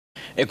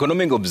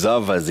Economic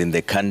observers in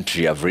the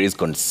country have raised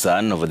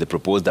concern over the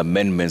proposed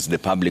amendments to the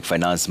Public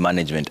Finance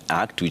Management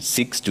Act, which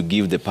seeks to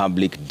give the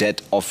Public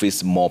Debt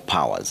Office more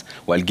powers.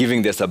 While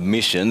giving their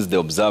submissions, the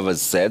observers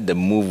said the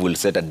move will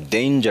set a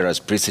dangerous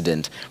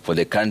precedent for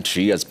the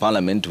country as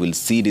Parliament will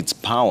cede its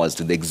powers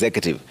to the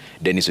executive.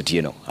 Dennis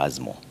Otieno has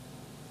more.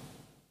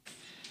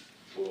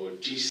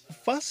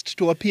 First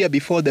to appear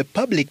before the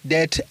Public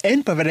Debt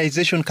and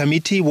Privatization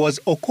Committee was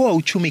Okoa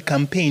Uchumi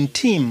campaign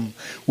team,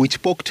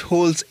 which poked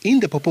holes in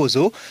the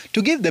proposal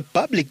to give the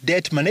Public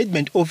Debt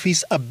Management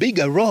Office a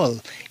bigger role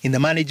in the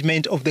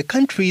management of the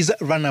country's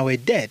runaway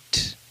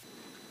debt.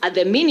 At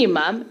the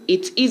minimum,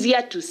 it's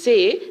easier to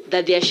say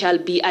that there shall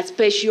be a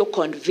special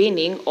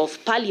convening of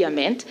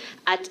Parliament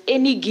at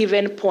any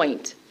given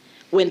point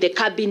when the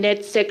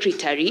Cabinet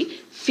Secretary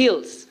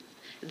feels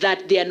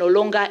that they are no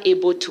longer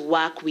able to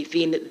work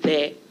within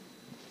the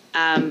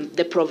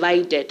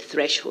provided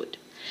threshold.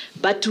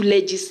 But to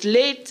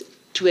legislate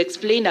to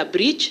explain a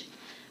breach,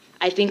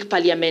 I think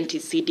Parliament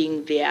is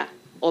ceding their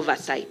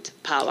oversight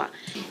power.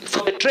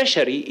 For the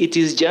Treasury, it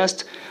is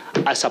just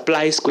a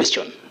supplies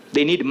question.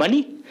 They need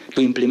money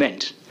to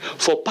implement.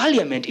 For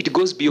Parliament, it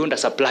goes beyond a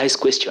supplies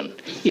question.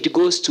 It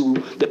goes to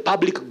the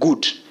public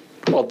good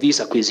of this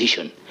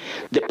acquisition,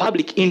 the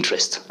public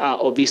interest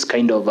of this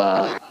kind of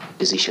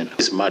acquisition.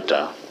 This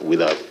matter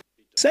without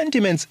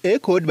sentiments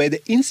echoed by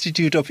the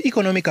Institute of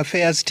Economic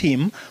Affairs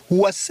team, who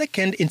was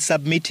second in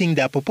submitting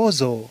their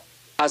proposal.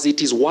 As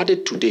it is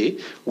worded today,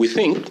 we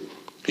think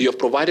you have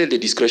provided the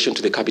discretion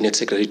to the Cabinet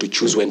Secretary to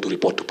choose when to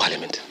report to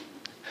Parliament.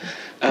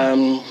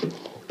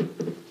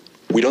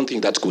 We don't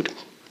think that's good,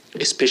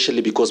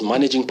 especially because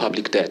managing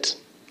public debt,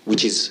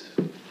 which is,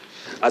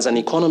 as an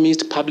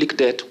economist, public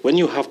debt, when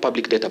you have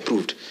public debt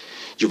approved,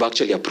 you've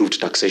actually approved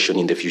taxation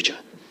in the future.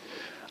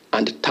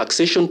 And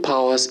taxation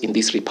powers in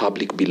this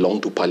republic belong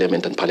to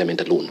Parliament and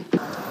Parliament alone.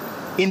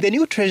 In the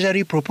new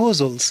Treasury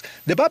proposals,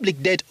 the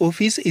Public Debt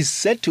Office is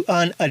set to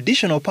earn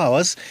additional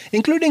powers,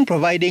 including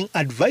providing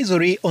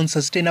advisory on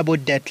sustainable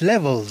debt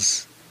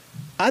levels.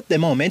 At the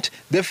moment,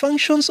 the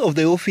functions of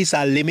the office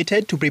are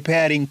limited to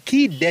preparing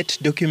key debt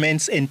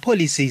documents and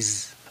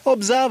policies.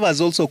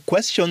 Observers also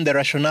question the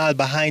rationale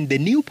behind the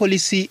new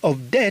policy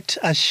of debt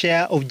as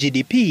share of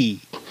GDP.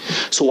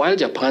 So while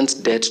Japan's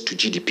debt to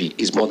GDP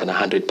is more than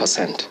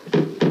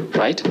 100%,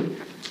 right?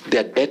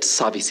 Their debt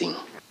servicing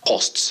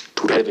costs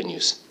to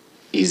revenues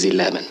is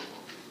 11.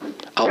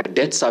 Our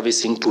debt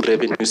servicing to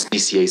revenues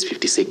this year is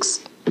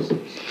 56.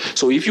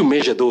 So if you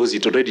measure those,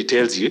 it already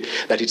tells you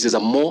that it is a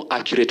more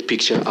accurate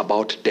picture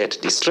about debt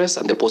distress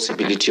and the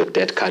possibility of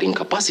debt carrying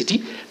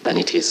capacity than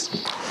it is.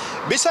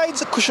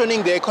 Besides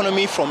cushioning the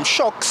economy from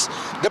shocks,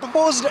 the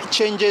proposed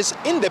changes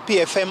in the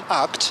PFM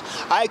Act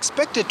are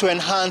expected to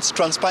enhance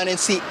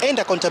transparency and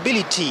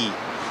accountability,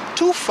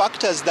 two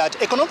factors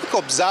that economic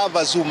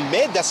observers who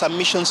made their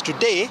submissions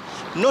today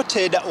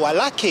noted were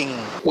lacking.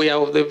 We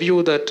are of the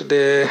view that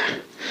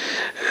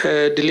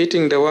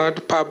deleting the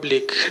word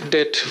public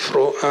debt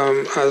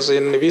as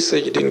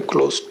envisaged in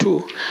clause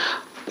 2,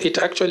 it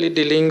actually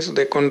delinks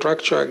the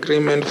contractual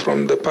agreement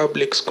from the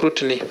public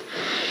scrutiny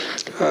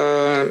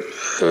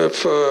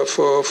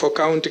for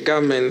county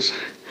governments,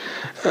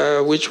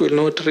 which will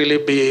not really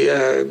be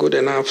good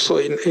enough. So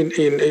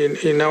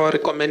in our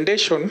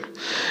recommendation,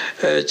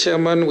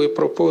 Chairman, we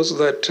propose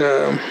that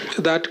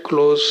that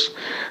clause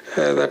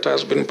that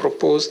has been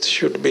proposed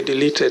should be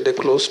deleted, the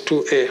clause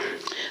 2A.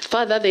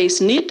 Further, there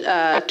is need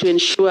to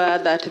ensure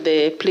that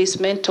the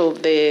placement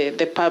of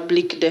the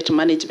Public Debt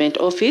Management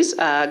Office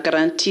are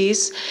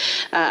guaranteed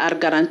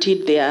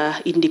their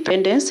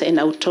independence and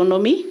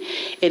autonomy,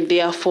 and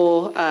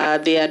therefore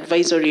the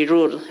advisory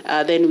role,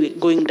 then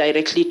going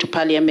directly to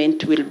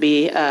Parliament, will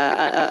be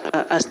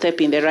a step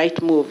in the right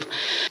move.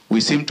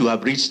 We seem to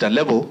have reached a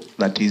level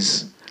that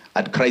is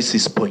at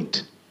crisis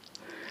point.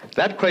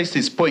 That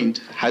crisis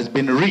point has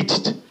been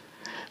reached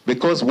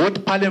because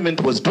what Parliament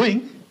was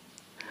doing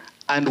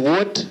and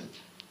what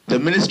the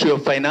Ministry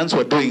of Finance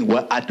were doing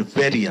were at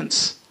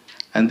variance.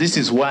 And this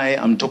is why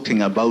I'm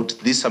talking about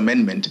this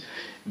amendment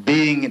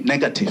being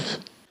negative.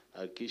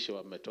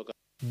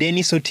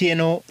 Dennis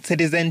Otieno,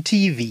 Citizen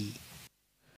TV.